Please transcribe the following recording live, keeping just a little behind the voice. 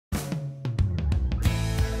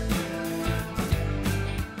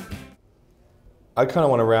I kind of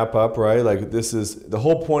want to wrap up, right? Like, this is the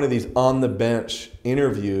whole point of these on the bench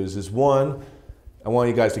interviews is, one, I want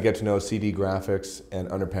you guys to get to know C&D Graphics and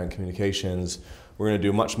Underpan Communications. We're going to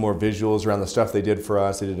do much more visuals around the stuff they did for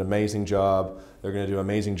us. They did an amazing job. They're going to do an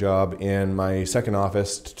amazing job in my second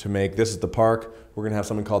office to make, this is the park. We're going to have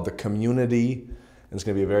something called the community. And it's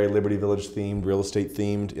going to be a very Liberty Village themed, real estate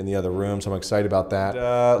themed in the other room. So I'm excited about that.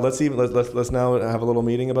 Let's now have a little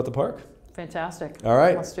meeting about the park. Fantastic. All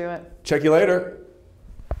right. Let's do it. Check you later.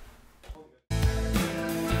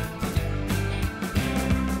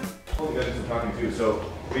 Talking to. So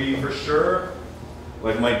we for sure,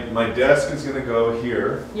 like my desk is gonna go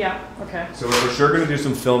here. Yeah, okay. So we're for sure gonna do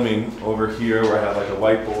some filming over here where I have like a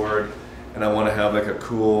whiteboard and I wanna have like a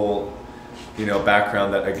cool, you know,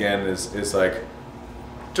 background that again is like,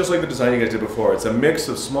 just like the design you guys did before. It's a mix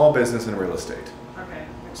of small business and real estate. Okay.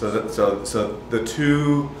 So the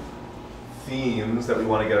two themes that we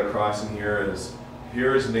wanna get across in here is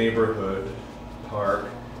neighborhood, park,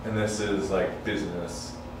 and this is like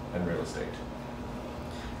business and real estate.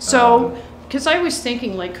 So, because I was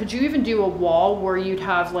thinking, like, could you even do a wall where you'd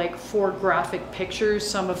have like 4 graphic pictures,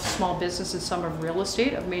 some of small business and some of real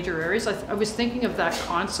estate of major areas? I was thinking of that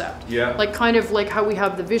concept. Yeah. Like kind of like how we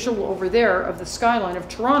have the visual over there of the skyline of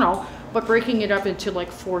Toronto, but breaking it up into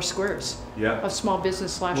like 4 squares. Yeah. Of small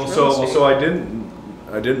business slash real estate. estate. So I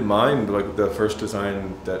didn't mind like the first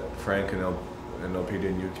design that Frank and LPD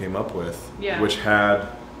and you came up with, yeah. Which had.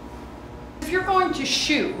 If you're going to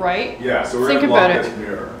shoot, right? Yeah, so we're going to block this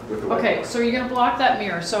mirror with the whiteboard. Okay, so you're going to block that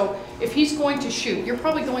mirror. So if he's going to shoot, you're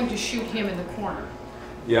probably going to shoot him in the corner.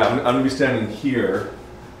 Yeah, I'm going to be standing here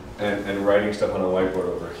and writing stuff on a whiteboard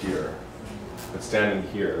over here. But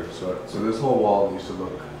standing here, so this whole wall used to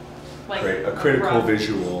look like a critical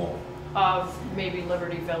visual of maybe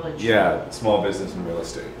Liberty Village. Yeah, small business and real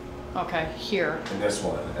estate. Okay, here. And this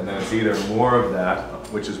one, and then it's either more of that,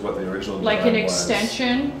 which is what the original design like an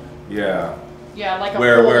extension. Yeah. Yeah, like a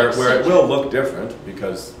where it will look different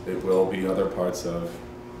because it will be other parts of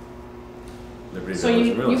Liberty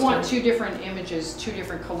Village real estate. So you want 2 different images, 2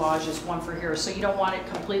 different collages, one for here. So you don't want it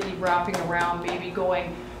completely wrapping around, maybe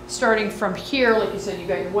going, starting from here, like you said, you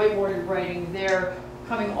got your whiteboarded writing there,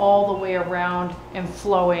 coming all the way around and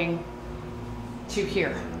flowing to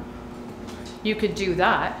here. You could do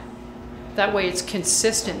that. That way it's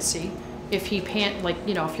consistency. If he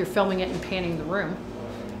if you're filming it and panning the room.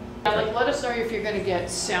 Yeah, like let us know if you're going to get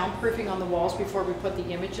soundproofing on the walls before we put the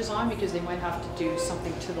images on, because they might have to do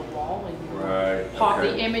something to the wall and pop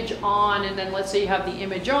the image on, and then let's say you have the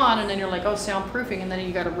image on and then you're like, oh, soundproofing, and then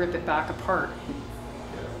you got to rip it back apart.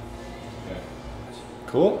 Yeah.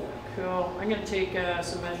 Cool. Cool. I'm going to take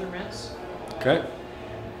some measurements. Okay.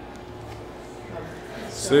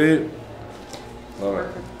 See. Love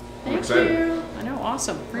it. Thank you. I know,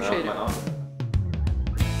 awesome. Appreciate it.